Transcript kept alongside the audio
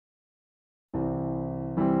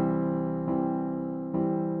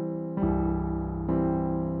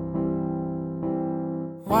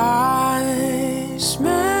Wise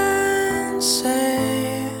men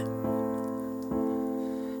say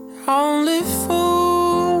only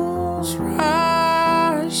fools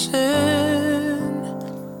rush in.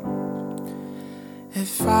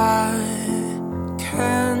 If I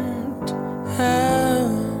can't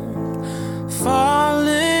help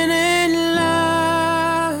falling in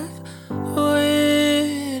love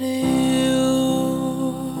with you,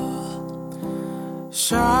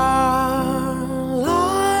 shall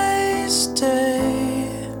I stay?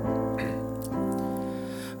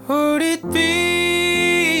 Would it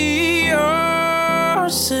be your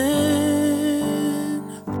sin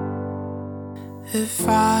if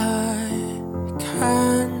I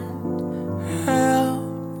can't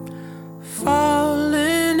help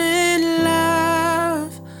falling in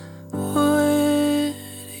love with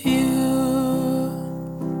you?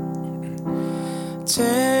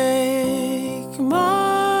 Take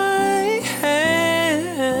my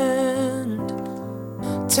hand,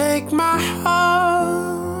 take my heart.